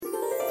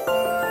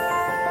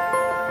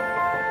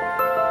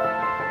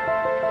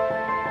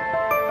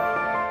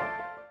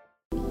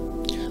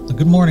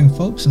Good morning,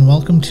 folks, and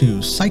welcome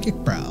to Psychic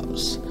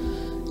Browse.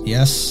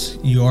 Yes,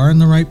 you are in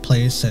the right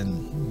place,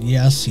 and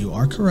yes, you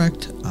are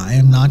correct. I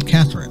am not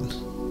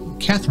Catherine.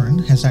 Catherine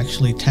has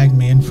actually tagged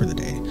me in for the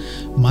day.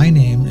 My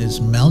name is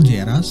Mel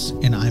Lleras,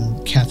 and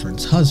I'm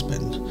Catherine's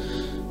husband.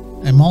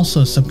 I'm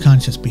also a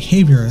subconscious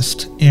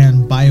behaviorist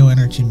and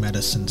bioenergy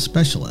medicine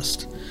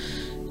specialist.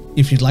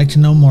 If you'd like to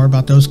know more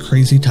about those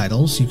crazy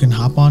titles, you can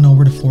hop on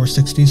over to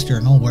 460's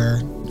Journal,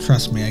 where,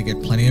 trust me, I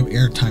get plenty of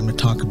airtime to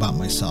talk about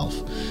myself.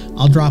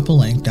 I'll drop a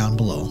link down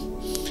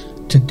below.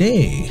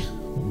 Today,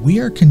 we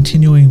are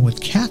continuing with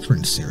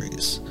Catherine's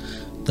series,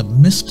 The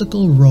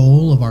Mystical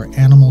Role of Our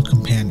Animal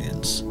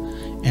Companions.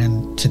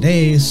 And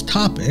today's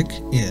topic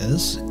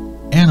is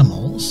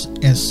Animals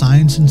as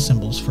Signs and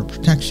Symbols for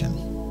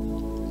Protection.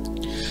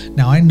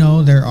 Now, I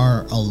know there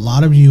are a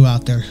lot of you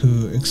out there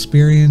who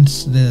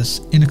experience this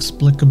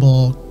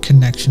inexplicable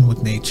connection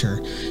with nature,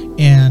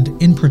 and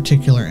in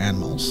particular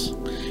animals.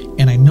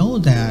 And I know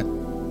that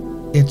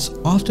it's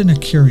often a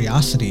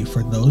curiosity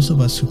for those of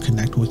us who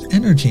connect with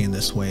energy in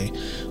this way.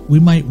 We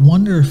might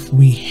wonder if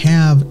we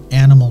have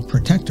animal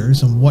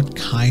protectors and what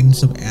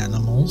kinds of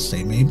animals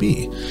they may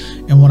be.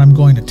 And what I'm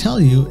going to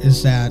tell you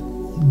is that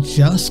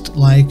just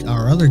like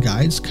our other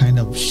guides kind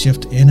of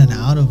shift in and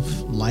out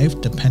of life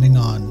depending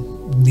on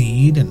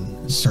need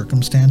and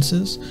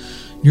circumstances,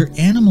 your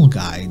animal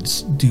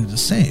guides do the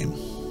same.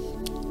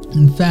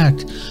 In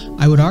fact,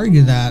 I would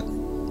argue that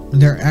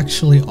they're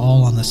actually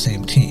all on the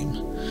same team.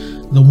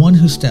 The one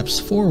who steps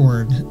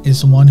forward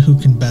is the one who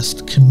can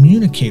best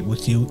communicate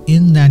with you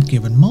in that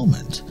given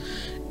moment.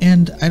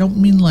 And I don't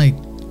mean like,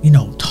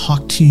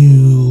 talk to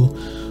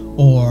you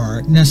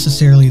or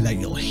necessarily that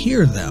you'll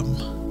hear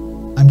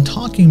them. I'm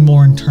talking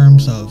more in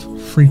terms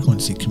of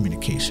frequency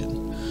communication.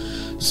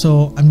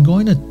 So I'm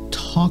going to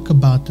talk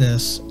about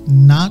this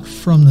not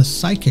from the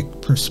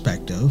psychic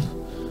perspective,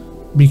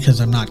 because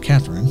I'm not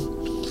Catherine,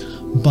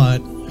 but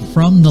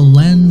from the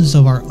lens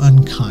of our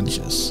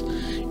unconscious.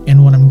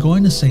 And what I'm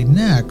going to say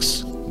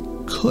next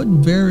could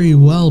very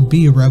well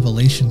be a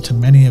revelation to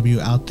many of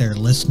you out there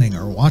listening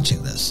or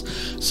watching this.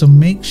 So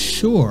make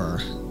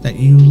sure that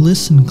you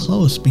listen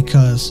close,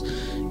 because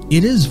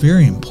it is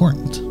very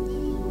important.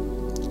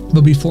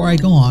 But before I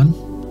go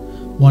on,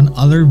 one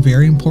other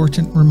very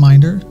important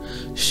reminder: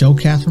 show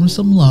Catherine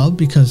some love,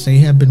 because they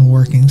have been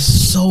working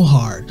so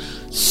hard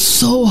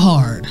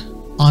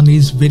on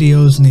these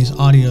videos and these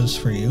audios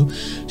for you.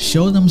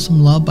 Show them some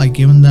love by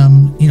giving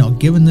them,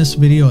 giving this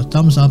video a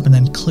thumbs up and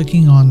then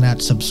clicking on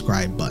that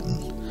subscribe button.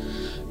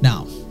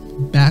 Now,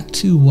 back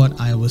to what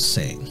I was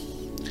saying.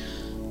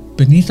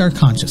 Beneath our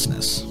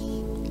consciousness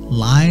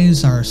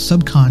lies our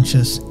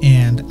subconscious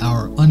and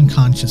our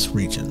unconscious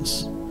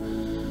regions.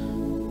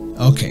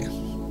 Okay.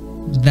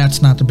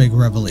 That's not the big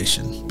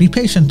revelation. Be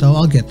patient though,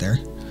 I'll get there.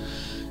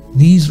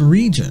 These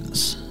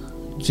regions,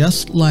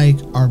 just like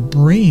our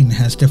brain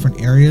has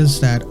different areas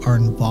that are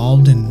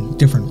involved in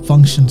different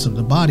functions of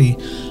the body,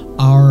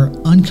 our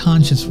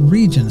unconscious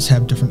regions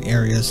have different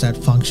areas that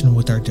function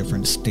with our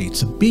different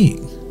states of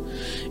being.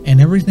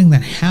 And everything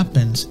that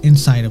happens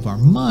inside of our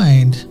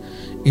mind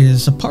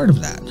is a part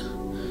of that.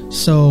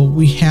 So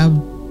we have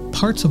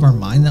parts of our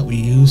mind that we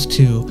use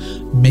to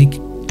make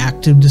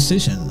active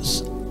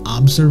decisions,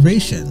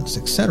 observations,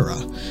 etc.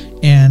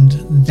 And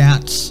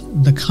that's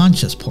the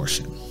conscious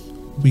portion.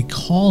 We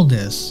call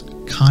this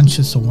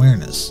conscious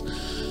awareness.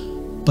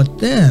 But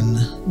then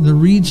the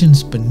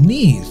regions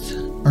beneath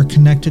are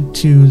connected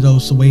to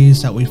those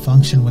ways that we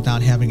function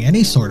without having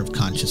any sort of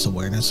conscious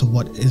awareness of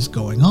what is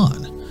going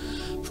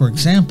on. For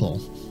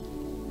example,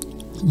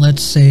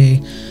 let's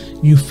say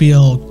you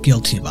feel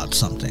guilty about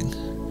something.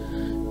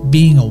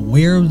 Being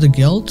aware of the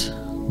guilt,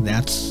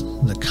 that's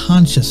the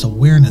conscious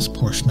awareness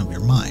portion of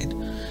your mind.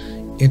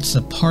 It's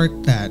the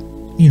part that,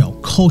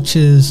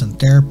 coaches and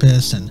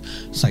therapists and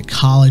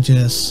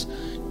psychologists,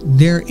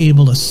 they're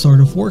able to sort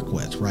of work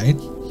with, right?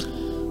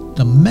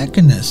 The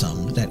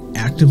mechanism that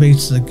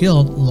activates the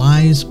guilt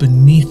lies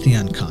beneath the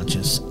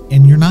unconscious,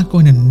 and you're not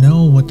going to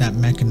know what that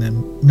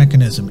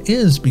mechanism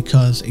is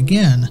because,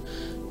 again,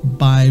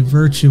 by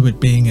virtue of it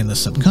being in the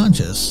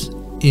subconscious,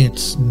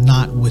 it's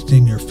not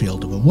within your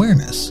field of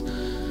awareness.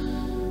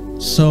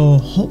 So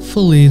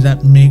hopefully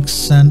that makes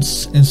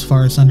sense as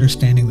far as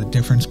understanding the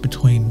difference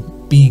between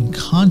being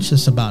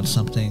conscious about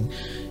something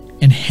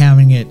and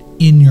having it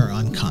in your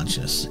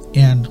unconscious.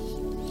 And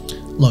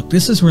look,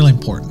 this is really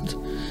important.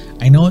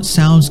 I know it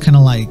sounds kind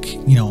of like,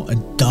 a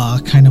duh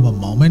kind of a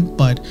moment,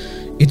 but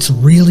it's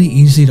really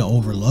easy to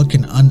overlook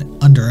and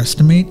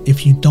underestimate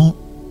if you don't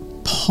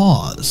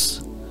pause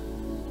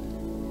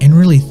and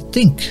really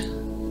think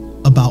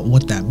about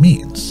what that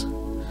means.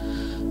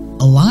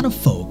 A lot of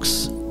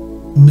folks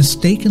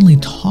mistakenly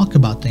talk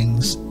about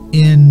things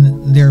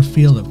in their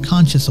field of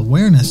conscious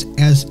awareness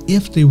as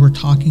if they were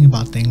talking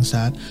about things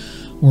that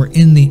were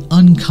in the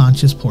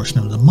unconscious portion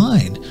of the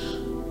mind,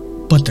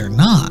 but they're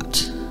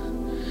not.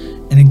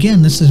 And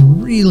again, this is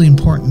really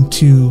important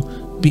to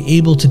be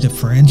able to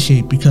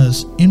differentiate,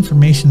 because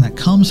information that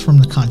comes from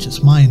the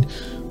conscious mind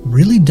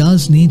really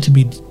does need to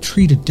be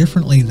treated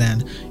differently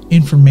than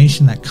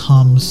information that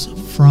comes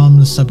from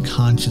the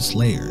subconscious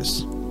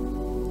layers.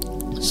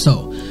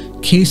 So,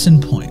 case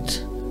in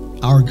point,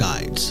 our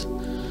guides.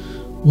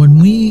 When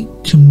we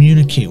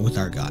communicate with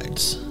our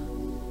guides,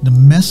 the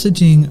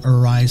messaging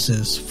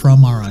arises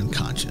from our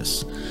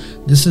unconscious.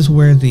 This is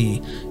where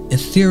the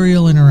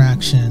ethereal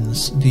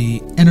interactions,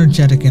 the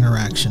energetic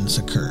interactions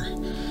occur.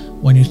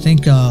 When you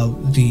think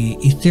of the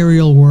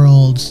ethereal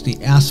worlds,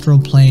 the astral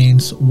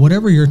planes,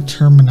 whatever your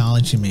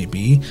terminology may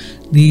be,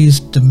 these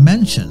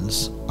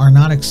dimensions are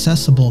not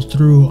accessible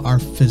through our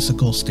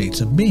physical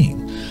states of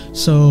being.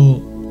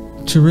 So,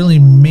 to really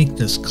make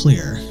this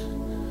clear,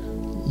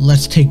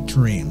 let's take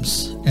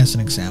dreams as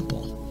an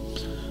example.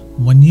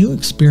 When you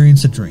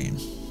experience a dream,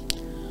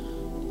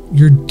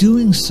 you're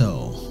doing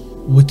so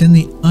within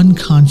the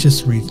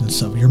unconscious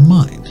regions of your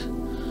mind.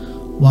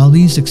 While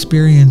these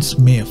experiences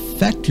may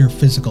affect your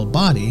physical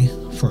body,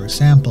 for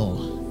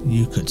example,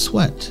 you could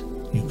sweat,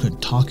 you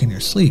could talk in your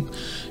sleep,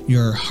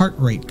 your heart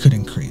rate could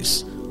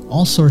increase,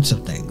 all sorts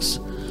of things.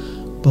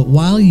 But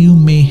while you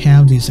may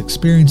have these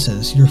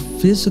experiences, your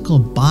physical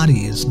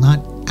body is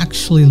not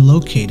actually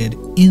located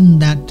in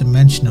that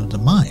dimension of the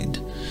mind.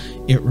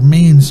 It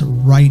remains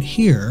right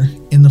here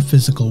in the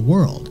physical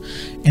world.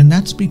 And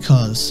that's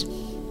because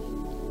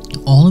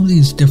all of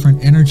these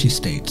different energy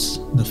states,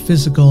 the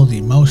physical, the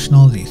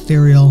emotional, the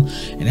ethereal,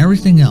 and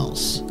everything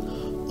else,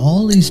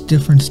 all these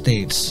different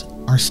states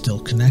are still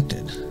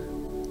connected.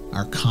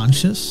 Our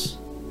conscious,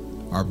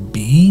 our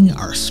being,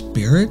 our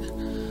spirit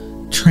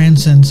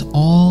transcends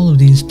all of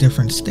these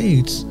different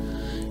states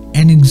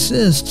and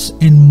exists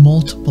in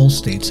multiple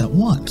states at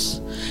once.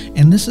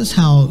 And this is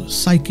how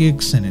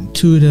psychics and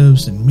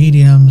intuitives and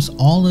mediums,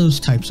 all those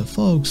types of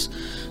folks,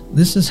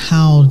 this is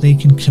how they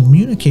can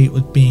communicate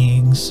with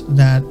beings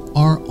that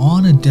are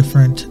on a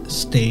different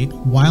state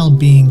while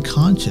being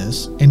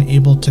conscious and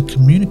able to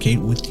communicate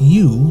with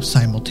you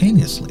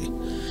simultaneously.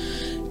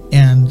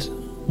 And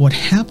what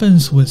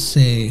happens with,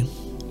 say,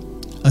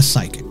 a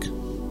psychic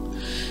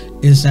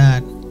is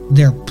that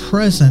they're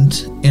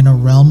present in a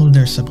realm of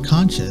their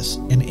subconscious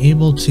and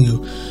able to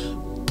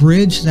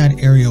bridge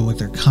that area with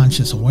their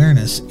conscious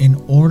awareness in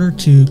order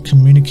to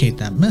communicate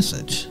that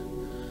message.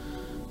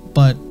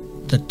 But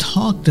the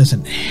talk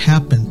doesn't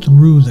happen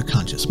through the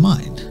conscious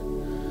mind.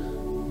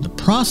 The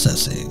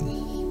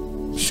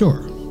processing,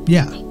 sure,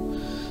 yeah.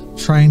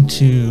 Trying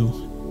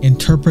to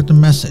interpret the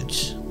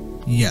message,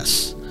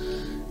 yes.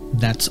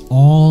 That's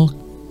all,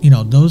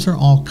 those are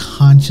all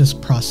conscious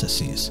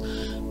processes.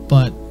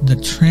 But the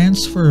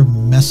transfer of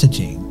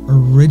messaging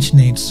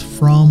originates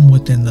from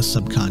within the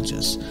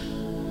subconscious.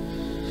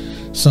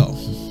 So,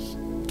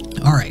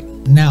 all right,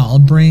 now I'll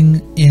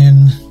bring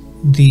in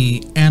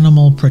the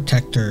animal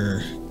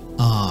protector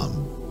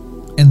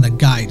and the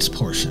guides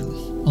portion,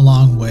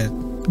 along with,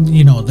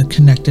 the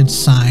connected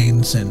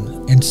signs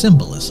and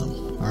symbolism,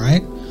 all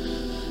right?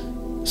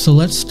 So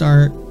let's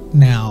start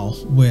now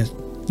with,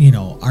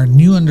 our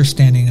new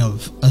understanding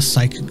of a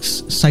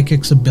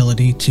psychic's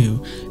ability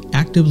to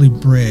actively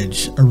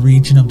bridge a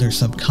region of their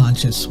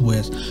subconscious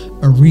with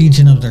a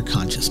region of their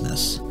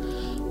consciousness.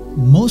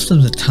 Most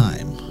of the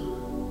time,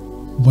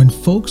 when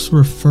folks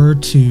refer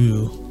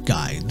to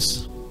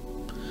guides,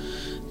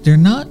 they're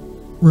not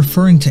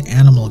referring to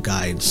animal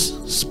guides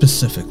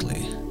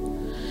specifically.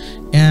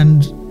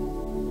 And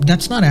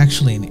that's not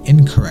actually an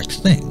incorrect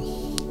thing.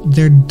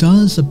 There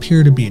does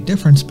appear to be a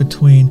difference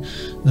between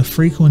the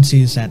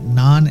frequencies that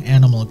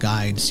non-animal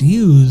guides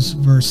use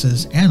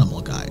versus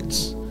animal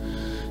guides.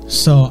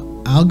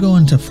 So I'll go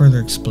into further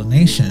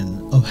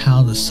explanation of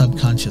how the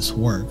subconscious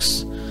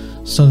works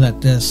so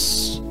that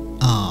this,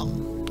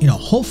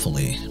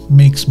 hopefully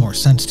makes more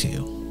sense to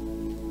you.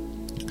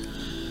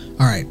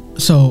 All right,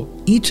 so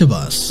each of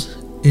us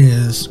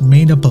is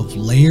made up of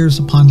layers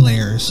upon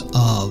layers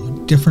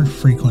of different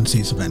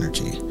frequencies of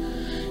energy.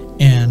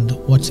 And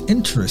what's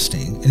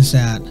interesting is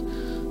that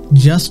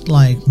just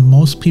like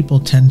most people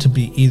tend to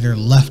be either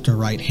left or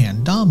right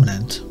hand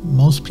dominant,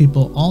 most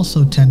people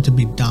also tend to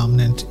be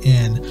dominant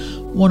in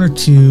one or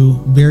two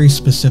very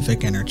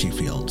specific energy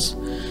fields.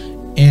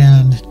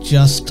 And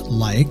just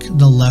like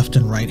the left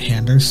and right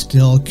handers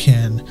still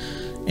can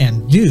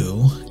and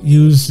do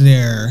use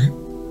their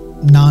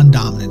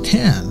non-dominant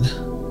hand,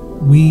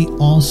 we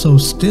also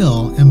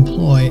still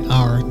employ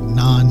our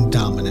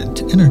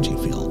non-dominant energy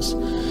fields.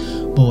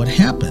 But what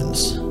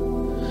happens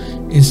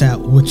is that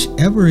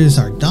whichever is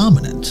our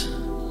dominant,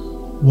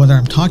 whether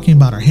I'm talking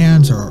about our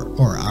hands or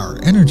our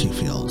energy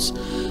fields,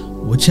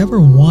 whichever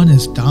one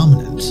is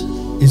dominant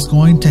is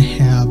going to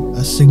have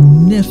a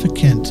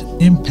significant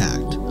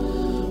impact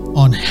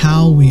on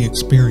how we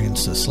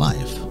experience this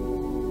life.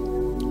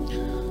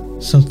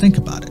 So think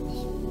about it.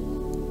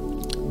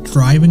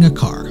 Driving a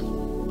car.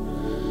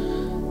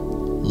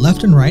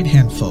 Left and right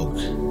hand folk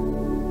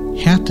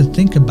have to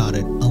think about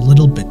it a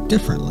little bit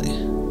differently,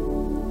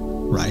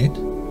 right?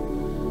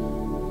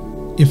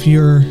 If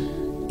you're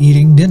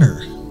eating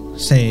dinner,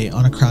 say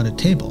on a crowded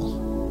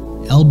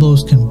table,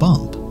 elbows can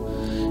bump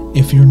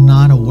if you're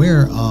not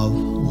aware of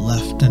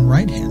left and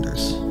right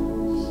handers.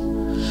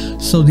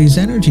 So these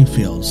energy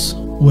fields,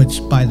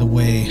 which by the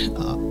way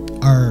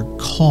are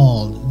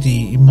called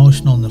the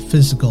emotional and the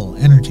physical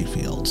energy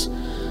fields,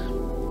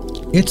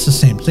 it's the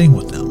same thing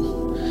with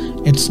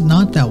them. It's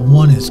not that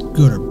one is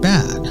good or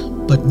bad,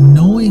 but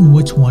knowing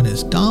which one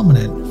is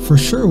dominant for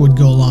sure would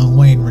go a long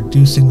way in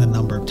reducing the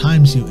number of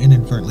times you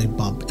inadvertently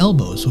bump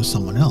elbows with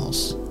someone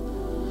else.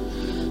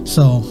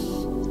 So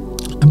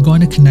I'm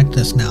going to connect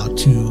this now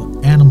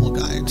to animal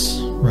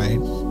guides, right?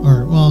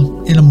 Or,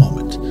 well, in a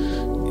moment.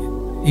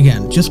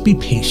 Again, just be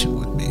patient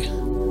with me.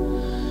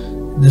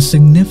 The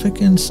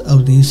significance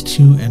of these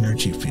two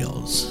energy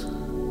fields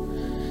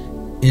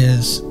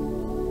is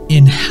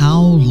in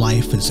how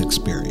life is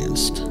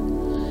experienced.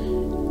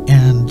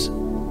 And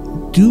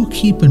do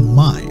keep in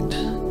mind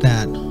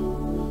that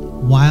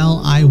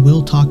while I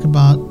will talk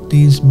about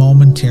these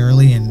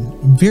momentarily in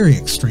very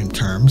extreme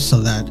terms so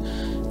that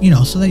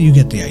you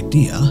get the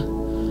idea,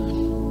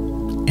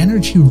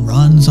 energy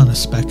runs on a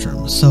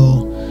spectrum.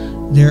 So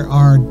there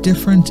are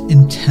different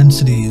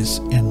intensities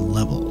and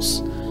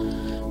levels.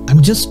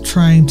 I'm just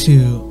trying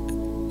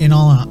to, in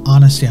all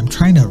honesty, I'm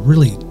trying to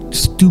really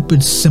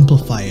stupid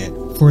simplify it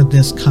for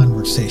this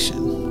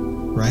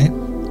conversation, right?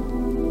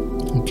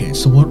 Okay,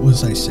 so what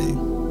was I saying?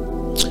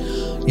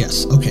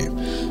 Yes, okay.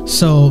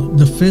 So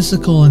the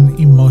physical and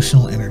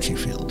emotional energy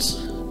fields.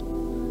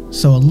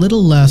 So a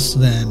little less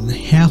than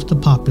half the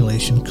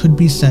population could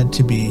be said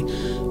to be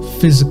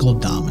physical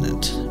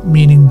dominant,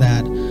 meaning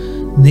that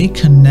they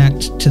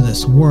connect to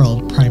this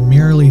world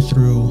primarily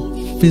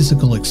through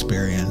physical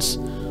experience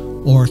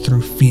or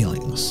through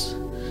feelings.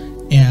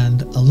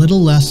 And a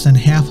little less than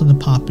half of the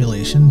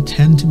population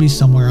tend to be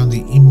somewhere on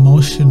the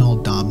emotional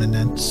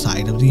dominant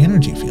side of the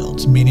energy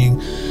fields, meaning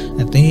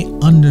that they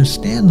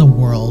understand the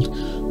world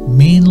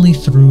mainly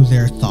through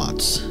their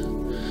thoughts.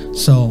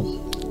 So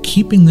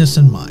keeping this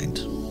in mind,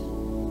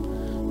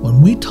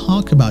 when we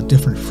talk about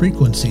different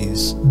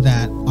frequencies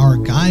that our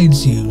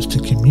guides use to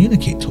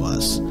communicate to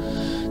us,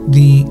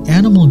 the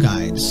animal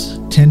guides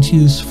tend to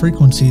use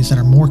frequencies that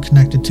are more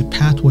connected to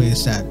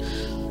pathways that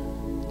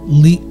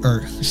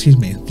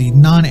the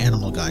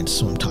non-animal guides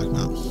is what I'm talking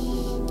about.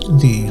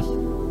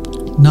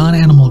 The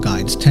non-animal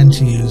guides tend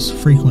to use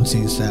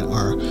frequencies that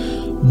are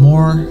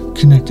more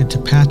connected to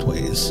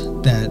pathways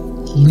that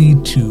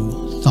lead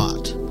to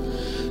thought.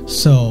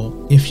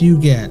 So if you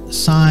get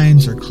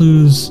signs or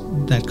clues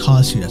that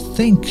cause you to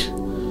think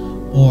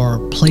or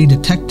play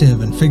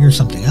detective and figure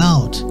something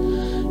out,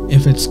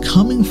 if it's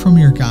coming from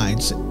your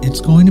guides, it's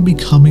going to be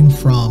coming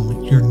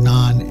from your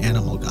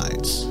non-animal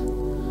guides.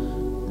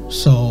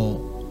 So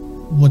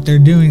what they're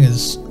doing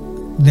is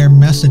their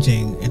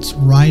messaging, it's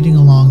riding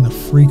along the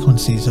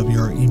frequencies of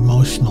your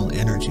emotional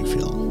energy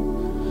field,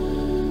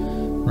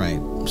 right?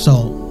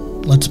 So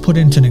let's put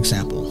into an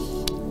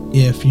example.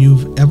 If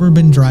you've ever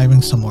been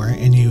driving somewhere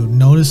and you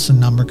notice a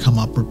number come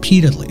up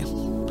repeatedly,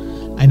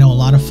 I know a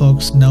lot of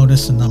folks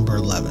notice the number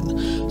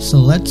 11. So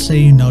let's say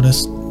you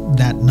notice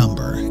that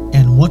number,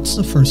 and what's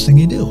the first thing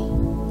you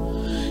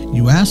do?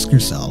 You ask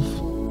yourself,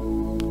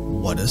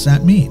 what does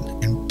that mean?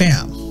 And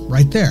bam,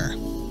 right there.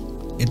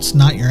 It's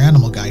not your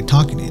animal guide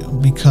talking to you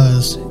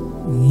because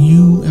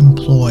you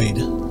employed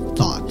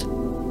thought.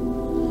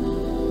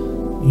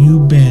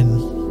 You've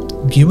been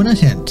given a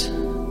hint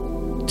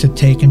to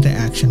take into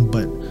action,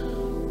 but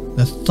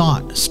the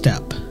thought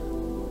step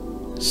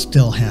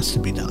still has to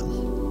be done.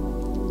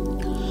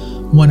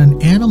 When an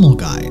animal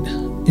guide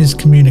is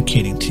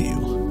communicating to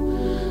you,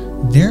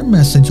 their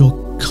message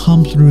will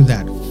come through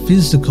that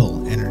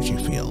physical energy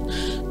field.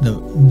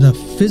 The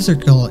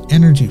physical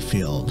energy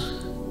field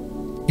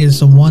is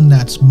the one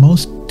that's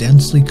most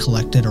densely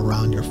collected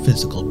around your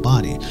physical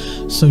body.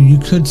 So you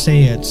could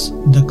say it's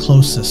the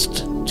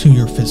closest to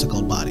your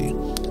physical body,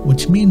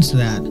 which means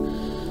that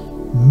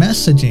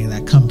messaging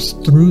that comes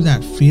through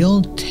that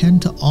field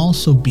tend to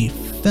also be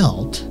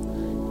felt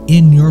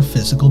in your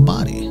physical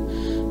body.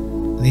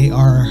 They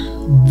are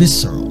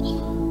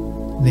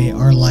visceral. They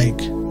are like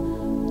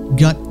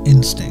gut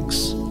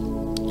instincts.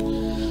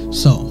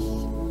 So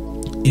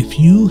if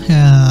you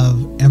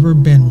have ever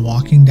been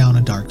walking down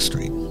a dark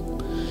street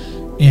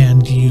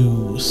and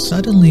you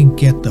suddenly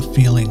get the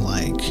feeling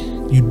like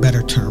you'd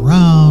better turn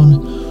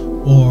around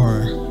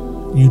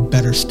or you'd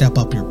better step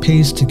up your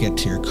pace to get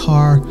to your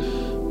car,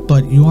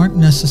 but you aren't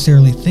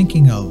necessarily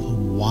thinking of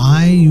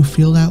why you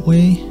feel that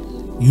way,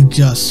 you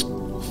just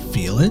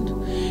feel it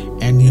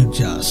and you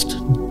just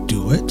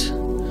do it,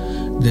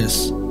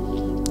 this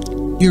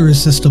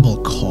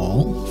irresistible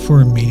call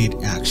for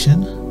immediate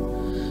action,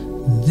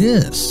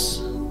 this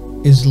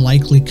is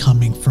likely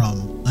coming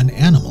from an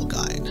animal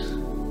guide.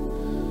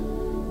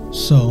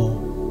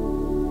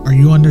 So, are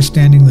you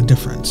understanding the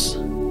difference?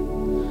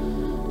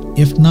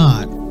 If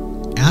not,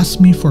 ask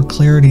me for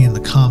clarity in the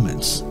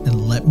comments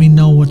and let me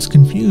know what's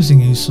confusing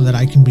you so that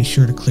I can be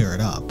sure to clear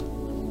it up.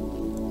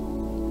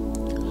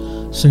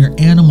 So your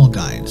animal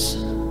guides,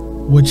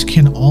 which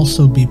can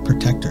also be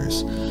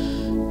protectors,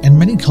 and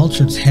many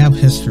cultures have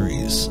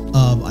histories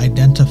of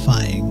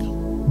identifying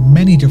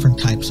many different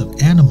types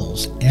of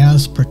animals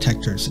as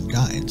protectors and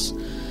guides.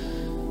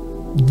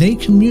 They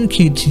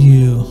communicate to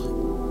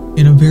you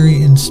in a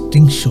very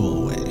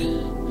instinctual way.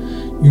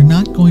 You're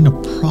not going to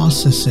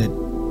process it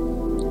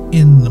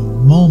in the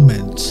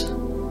moment,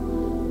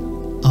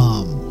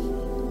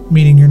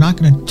 meaning you're not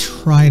going to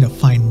try to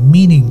find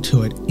meaning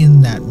to it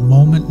in that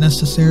moment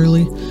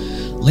necessarily.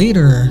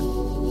 Later,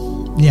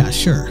 yeah,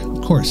 sure,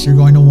 of course, you're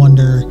going to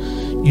wonder,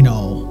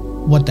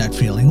 what that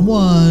feeling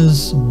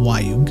was, why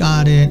you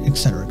got it,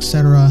 etc.,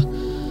 etc.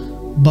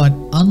 But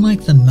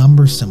unlike the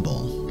number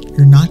symbol,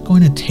 you're not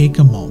going to take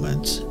a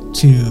moment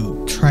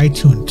to try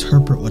to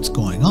interpret what's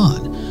going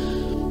on.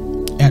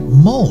 At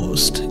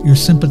most, your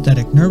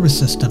sympathetic nervous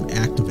system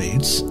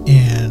activates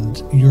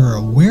and your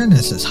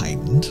awareness is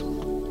heightened.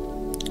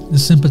 The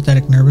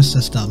sympathetic nervous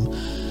system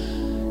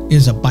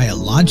is a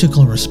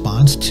biological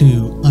response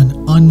to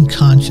an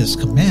unconscious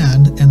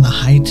command, and the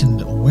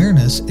heightened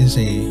awareness is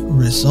a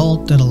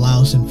result that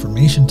allows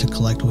information to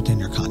collect within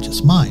your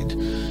conscious mind.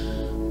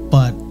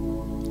 But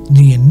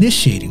the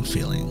initiating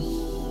feeling,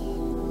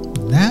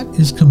 that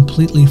is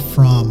completely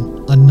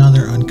from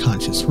another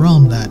unconscious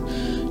realm that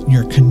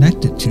you're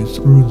connected to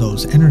through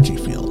those energy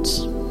fields.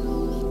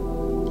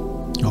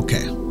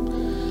 Okay,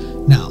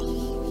 now,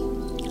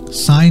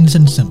 signs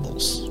and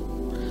symbols.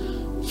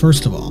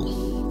 First of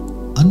all,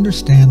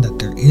 understand that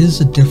there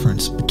is a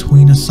difference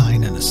between a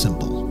sign and a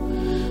symbol.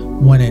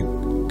 When it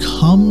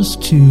comes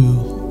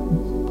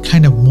to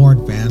kind of more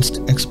advanced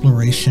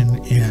exploration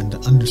and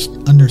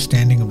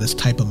understanding of this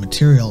type of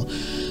material,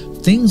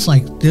 things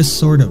like this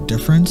sort of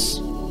difference,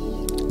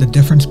 the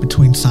difference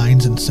between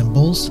signs and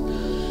symbols,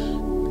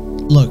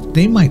 look,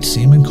 they might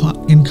seem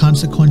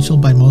inconsequential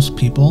by most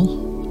people,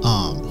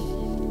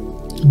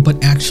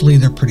 but actually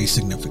they're pretty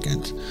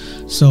significant.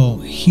 So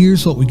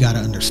here's what we got to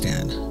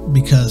understand,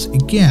 because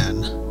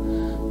again,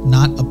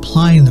 not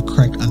applying the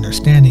correct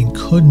understanding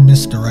could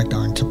misdirect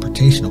our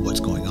interpretation of what's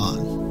going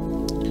on.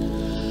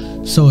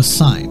 So a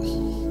sign.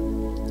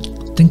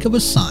 Think of a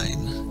sign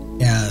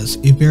as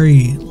a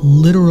very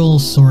literal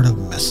sort of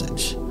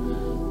message.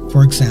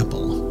 For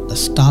example, a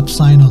stop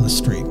sign on the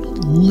street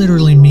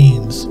literally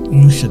means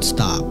you should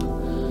stop.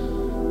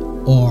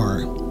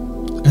 Or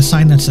a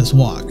sign that says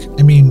walk.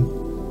 I mean,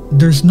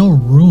 there's no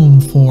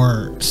room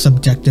for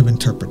subjective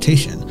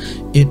interpretation.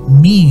 It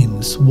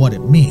means what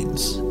it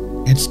means.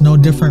 It's no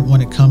different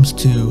when it comes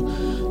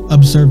to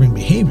observing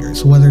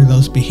behaviors, whether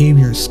those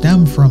behaviors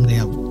stem from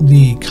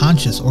the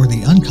conscious or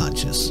the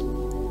unconscious.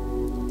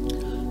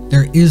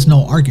 There is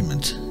no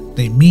argument.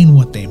 They mean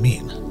what they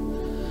mean.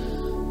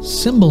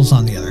 Symbols,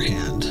 on the other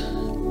hand,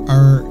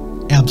 are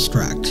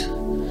abstract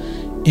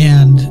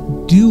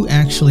and do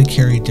actually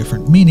carry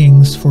different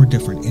meanings for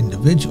different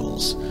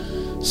individuals.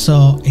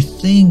 So I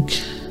think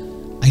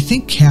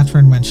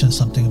Catherine mentioned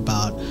something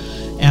about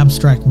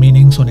abstract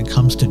meanings when it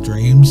comes to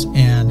dreams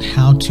and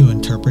how to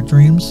interpret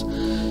dreams.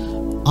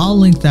 I'll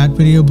link that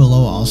video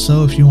below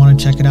also if you want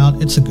to check it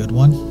out. It's a good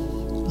one.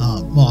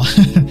 Well,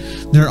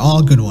 they're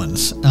all good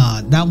ones.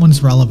 That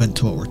one's relevant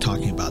to what we're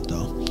talking about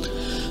though.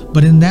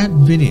 But in that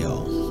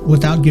video,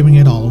 without giving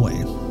it all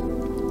away,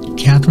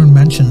 Catherine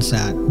mentions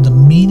that the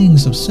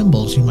meanings of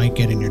symbols you might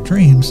get in your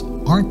dreams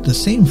aren't the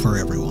same for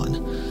everyone.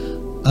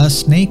 A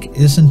snake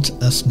isn't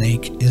a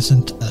snake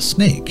isn't a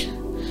snake.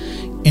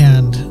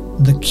 And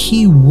the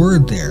key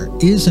word there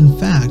is in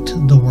fact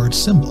the word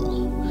symbol.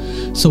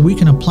 So we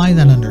can apply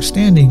that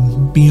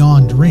understanding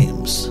beyond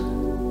dreams,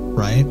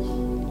 right?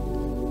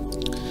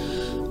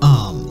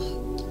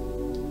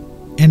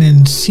 And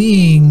in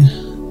seeing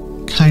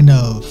kind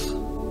of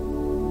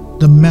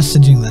the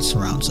messaging that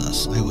surrounds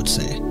us, I would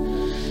say,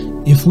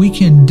 if we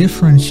can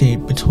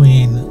differentiate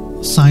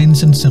between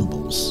signs and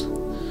symbols,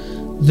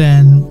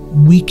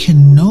 then we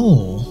can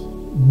know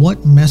what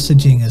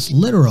messaging is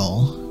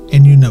literal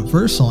and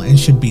universal and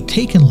should be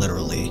taken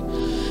literally.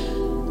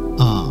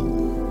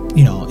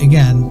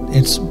 Again,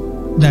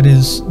 that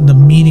is, the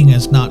meaning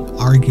is not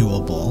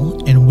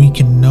arguable and we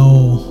can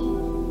know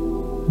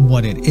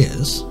what it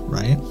is,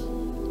 right?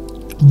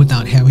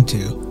 Without having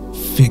to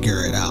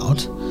figure it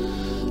out.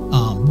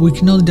 We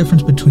can know the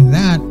difference between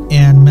that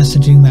and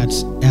messaging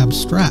that's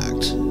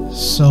abstract.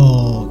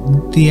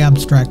 So the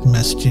abstract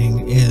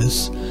messaging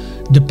is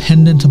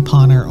dependent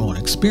upon our own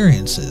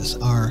experiences,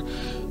 our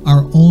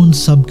own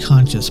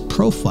subconscious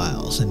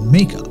profiles and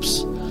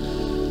makeups.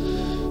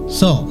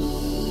 So,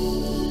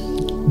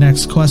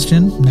 next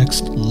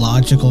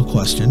logical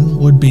question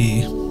would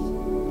be,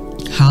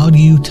 how do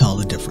you tell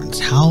the difference?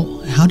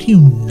 How do you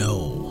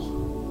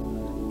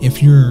know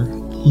if you're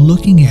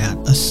looking at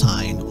a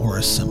sign or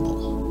a symbol?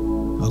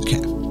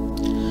 Okay.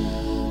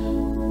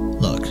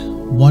 Look,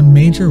 one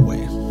major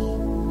way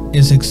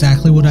is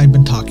exactly what I've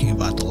been talking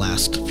about the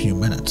last few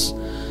minutes.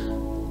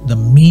 The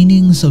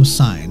meanings of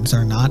signs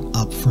are not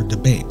up for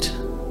debate.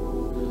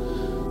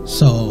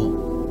 So,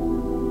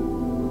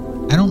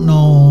 I don't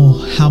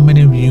know how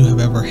many of you have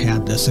ever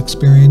had this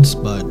experience,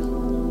 but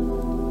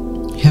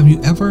have you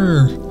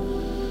ever,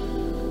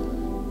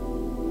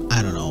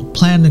 I don't know,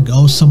 planned to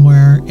go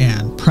somewhere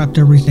and prepped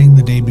everything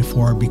the day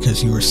before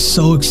because you were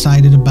so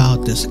excited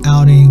about this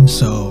outing.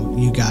 So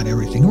you got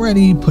everything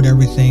ready, put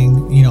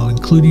everything, you know,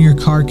 including your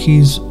car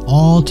keys,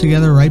 all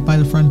together right by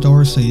the front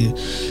door. So you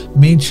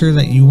made sure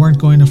that you weren't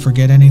going to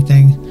forget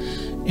anything.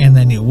 And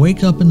then you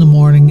wake up in the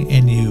morning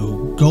and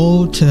you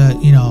go to,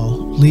 you know,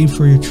 leave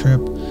for your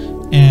trip.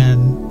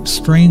 And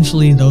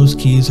strangely, those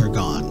keys are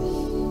gone,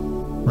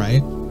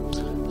 right?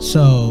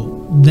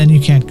 So then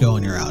you can't go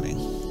on your outing.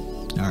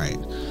 All right.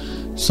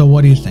 So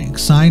what do you think?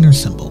 Sign or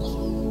symbol?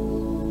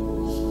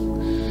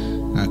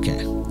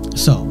 Okay.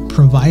 So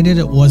provided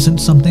it wasn't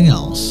something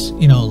else,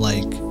 you know,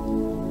 like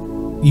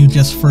you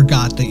just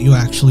forgot that you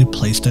actually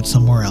placed it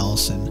somewhere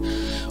else, and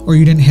or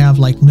you didn't have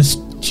like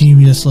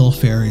mischievous little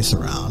fairies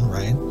around,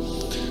 right?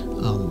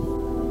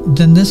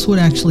 Then this would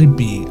actually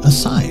be a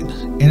sign,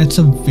 and it's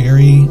a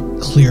very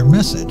clear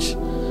message.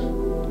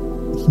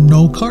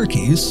 No car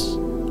keys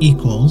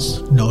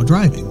equals no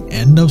driving.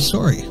 End of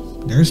story.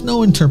 There's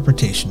no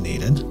interpretation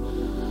needed.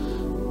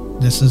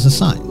 This is a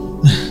sign.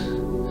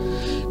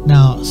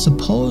 Now,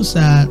 suppose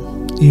that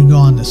you go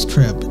on this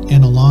trip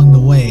and along the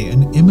way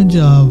an image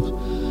of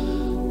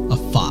a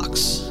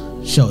fox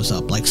shows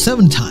up like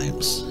 7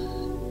 times,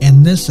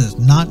 and this is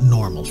not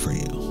normal for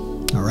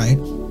you, all right?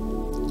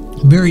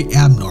 Very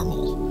abnormal.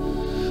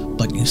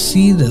 But you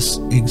see this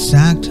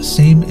exact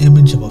same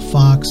image of a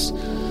fox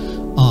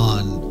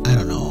on, I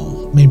don't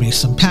know, maybe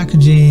some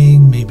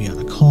packaging, maybe on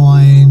a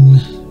coin,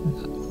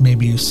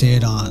 maybe you see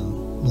it on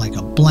like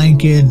a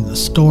blanket in the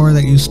store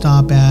that you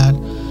stop at.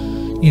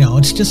 You know,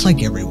 it's just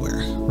like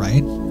everywhere,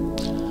 right?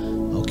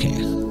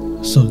 Okay,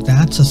 so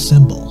that's a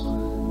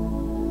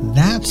symbol.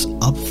 That's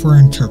up for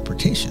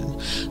interpretation.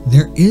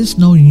 There is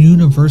no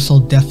universal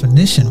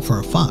definition for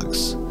a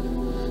fox.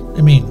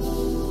 I mean,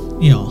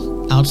 you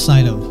know,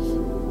 outside of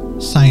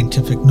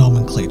scientific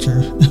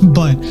nomenclature,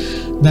 but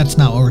that's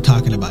not what we're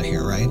talking about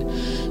here, right?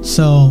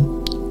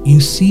 So you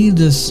see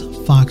this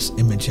fox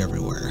image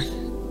everywhere,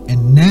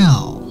 and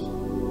now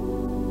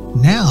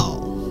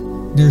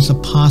there's a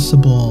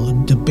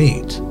possible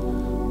debate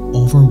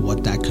over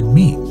what that could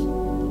mean.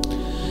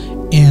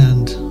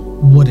 And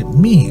what it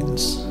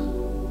means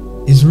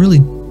is really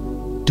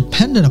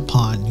dependent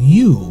upon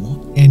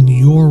you and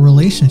your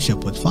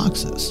relationship with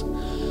foxes.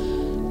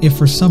 If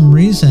for some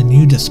reason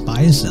you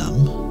despise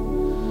them,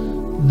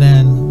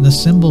 then the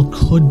symbol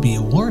could be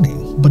a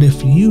warning. But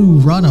if you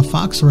run a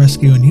fox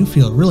rescue and you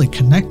feel really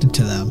connected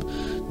to them,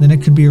 then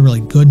it could be a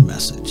really good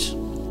message.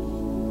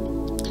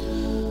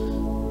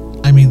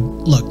 I mean,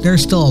 look,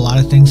 there's still a lot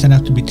of things that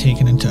have to be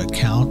taken into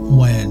account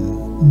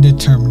when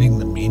determining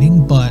the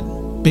meaning, but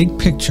big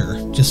picture,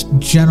 just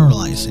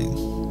generalizing,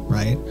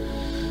 right?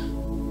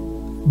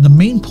 The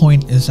main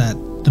point is that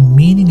the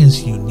meaning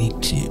is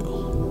unique to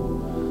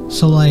you.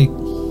 So like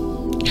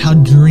how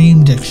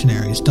dream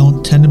dictionaries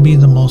don't tend to be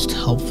the most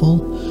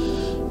helpful,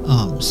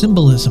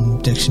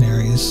 symbolism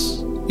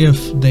dictionaries,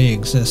 if they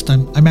exist,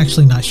 I'm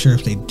actually not sure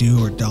if they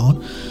do or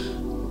don't,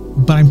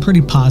 but I'm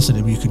pretty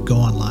positive you could go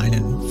online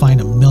and find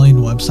a million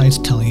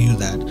websites telling you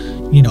that,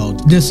 you know,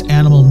 this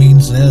animal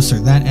means this or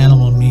that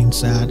animal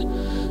means that.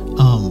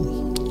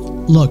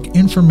 Look,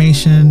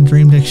 information,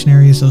 dream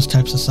dictionaries, those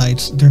types of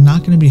sites, they're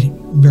not going to be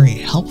very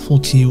helpful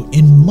to you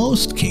in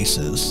most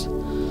cases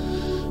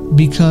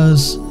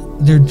because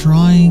they're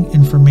drawing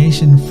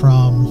information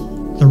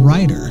from the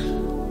writer,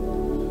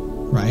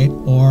 right?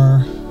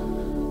 Or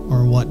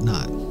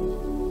whatnot.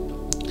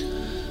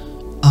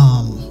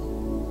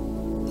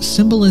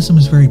 Symbolism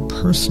is very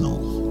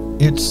personal.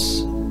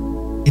 It's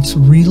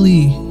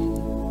really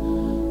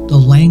the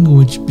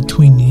language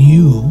between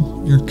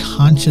you, your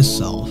conscious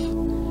self,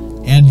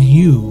 and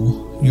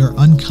you, your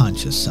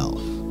unconscious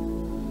self.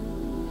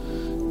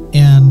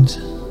 And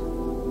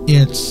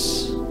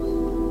it's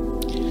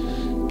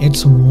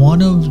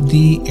one of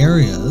the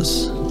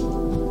areas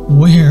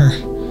where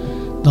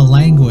the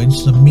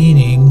language, the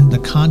meaning, the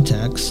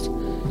context,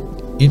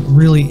 it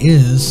really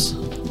is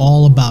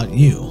all about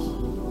you.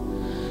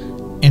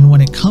 And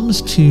when it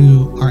comes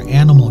to our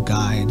animal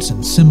guides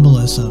and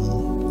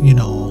symbolism, you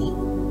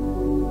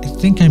know, I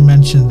think I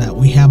mentioned that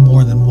we have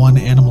more than one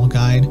animal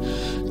guide,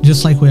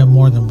 just like we have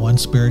more than one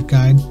spirit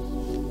guide,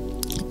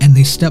 and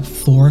they step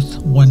forth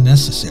when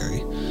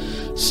necessary.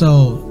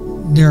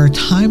 So there are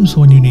times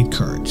when you need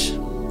courage,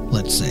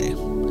 let's say,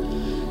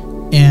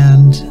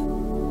 and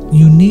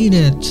you need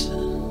it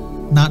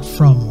not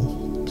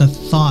from the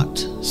thought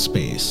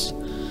space,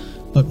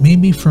 but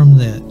maybe from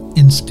the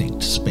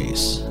instinct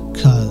space.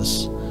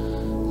 Because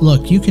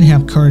look, you can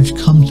have courage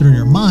come through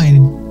your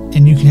mind,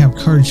 and you can have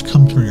courage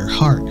come through your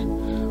heart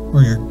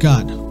or your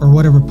gut or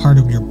whatever part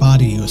of your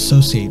body you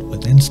associate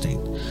with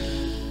instinct.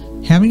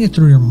 Having it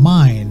through your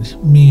mind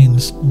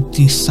means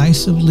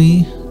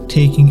decisively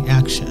taking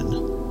action,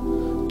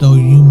 though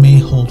you may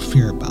hold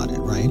fear about it,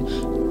 right?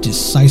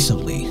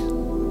 Decisively,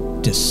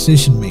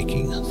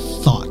 decision-making,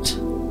 thought,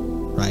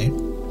 right?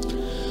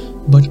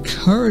 But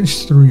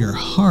courage through your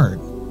heart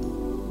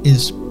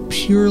is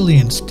purely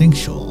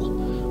instinctual,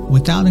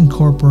 without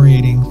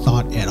incorporating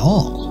thought at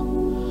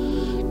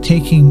all.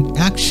 taking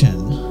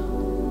action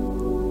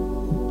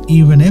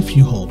even if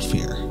you hold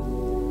fear,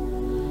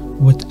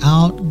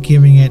 without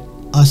giving it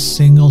a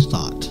single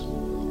thought.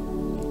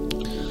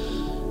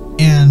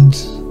 And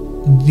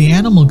the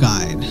animal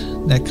guide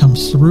that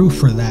comes through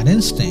for that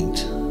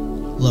instinct,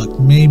 look,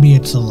 maybe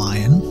it's a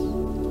lion.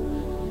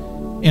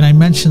 And I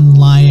mentioned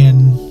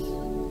lion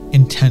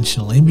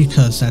intentionally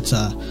because that's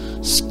a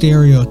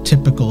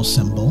stereotypical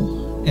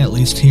symbol, at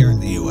least here in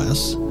the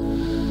US.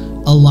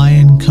 A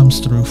lion comes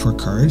through for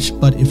courage,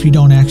 but if you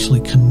don't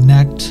actually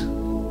connect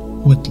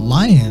with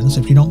lions,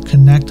 if you don't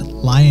connect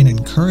lion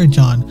and courage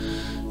on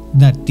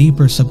that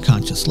deeper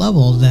subconscious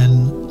level,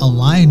 then a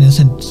lion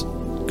isn't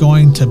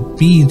going to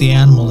be the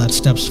animal that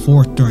steps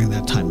forth during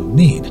that time of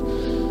need.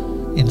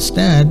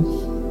 Instead,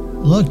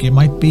 look, it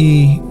might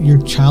be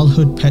your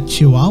childhood pet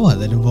chihuahua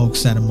that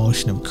evokes that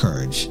emotion of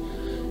courage.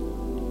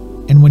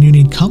 And when you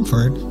need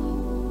comfort,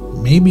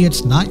 maybe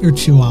it's not your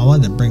chihuahua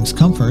that brings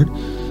comfort,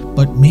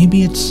 but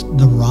maybe it's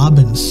the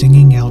robin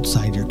singing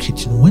outside your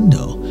kitchen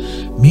window.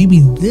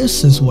 Maybe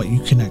this is what you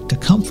connect to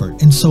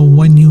comfort. And so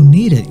when you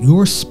need it,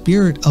 your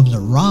spirit of the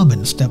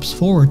robin steps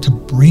forward to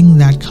bring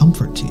that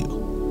comfort to you.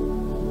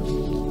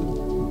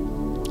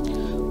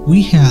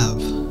 We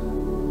have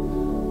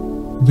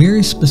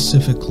very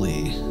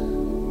specifically,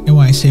 and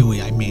when I say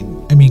we, I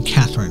mean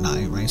Catherine and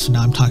I, right? So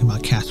now I'm talking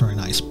about Catherine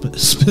and I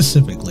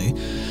specifically.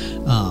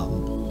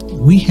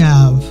 We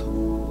have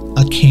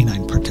a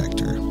canine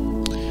protector,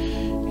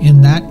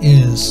 and that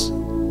is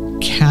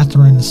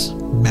Catherine's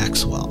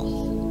Maxwell.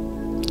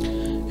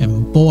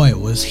 And boy,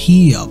 was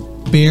he a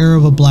bear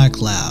of a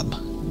black lab.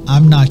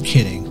 I'm not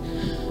kidding.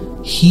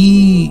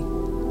 He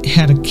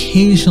had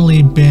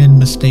occasionally been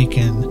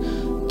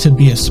mistaken to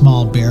be a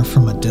small bear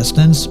from a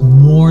distance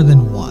more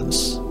than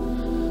once.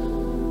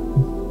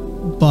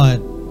 But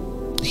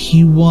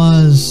he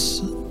was,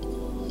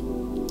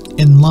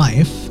 in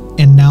life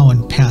and now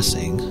in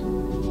passing,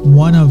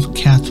 one of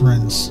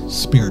Catherine's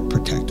spirit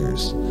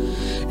protectors.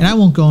 And I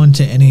won't go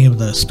into any of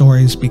the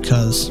stories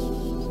because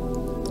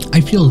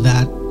I feel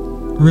that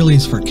really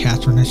is for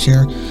Catherine to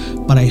share,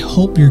 but I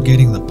hope you're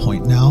getting the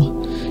point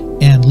now.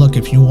 And look,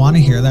 if you want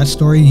to hear that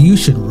story, you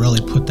should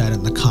really put that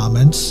in the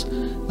comments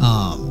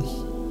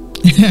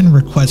and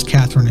request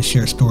Catherine to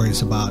share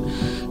stories about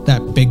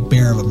that big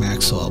bear of a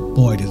Maxwell.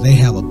 Boy, do they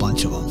have a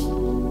bunch of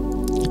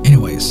them.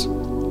 Anyways,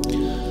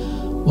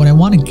 what I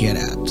want to get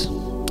at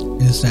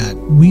is that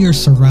we are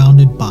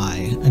surrounded by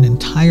an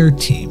entire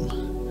team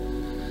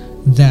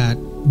that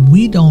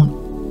we don't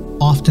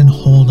often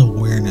hold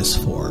awareness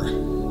for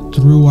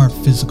through our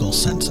physical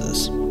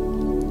senses.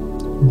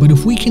 But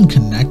if we can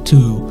connect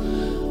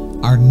to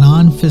our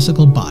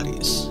non-physical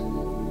bodies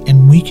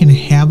and we can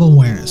have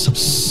awareness of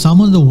some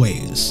of the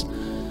ways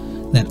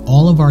that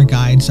all of our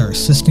guides are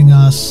assisting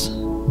us,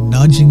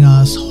 nudging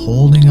us,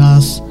 holding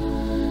us,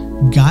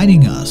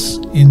 guiding us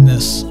in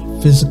this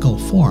physical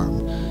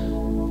form,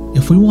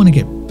 if we want to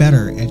get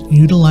better at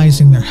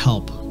utilizing their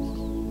help,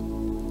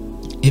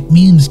 it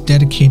means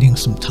dedicating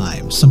some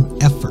time, some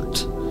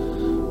effort,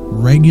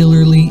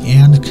 regularly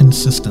and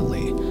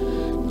consistently,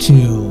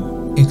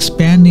 to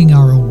expanding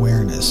our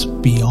awareness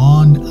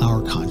beyond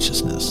our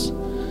consciousness.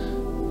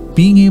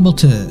 Being able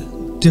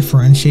to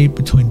differentiate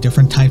between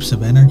different types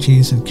of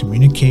energies and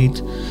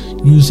communicate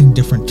using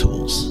different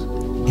tools.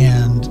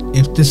 And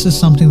if this is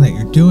something that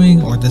you're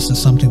doing or this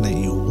is something that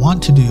you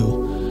want to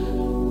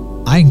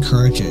do, I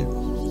encourage it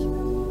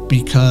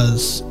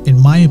because, in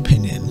my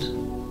opinion,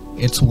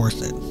 it's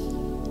worth it.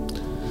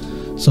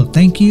 So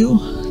thank you.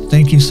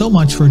 Thank you so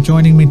much for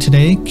joining me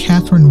today.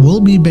 Catherine will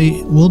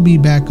be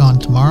back on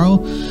tomorrow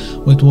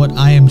with what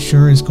I am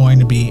sure is going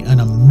to be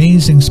an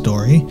amazing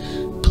story.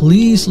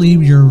 Please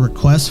leave your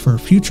requests for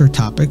future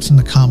topics in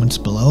the comments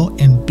below,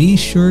 and be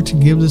sure to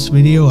give this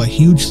video a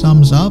huge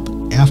thumbs up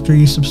after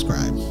you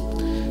subscribe.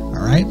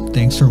 Alright,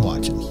 thanks for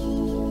watching.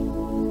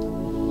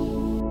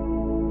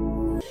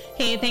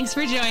 Hey, thanks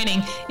for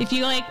joining. If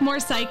you like more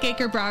psychic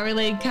or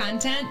bra-related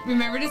content,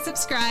 remember to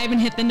subscribe and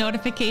hit the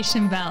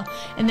notification bell,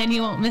 and then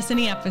you won't miss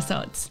any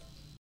episodes.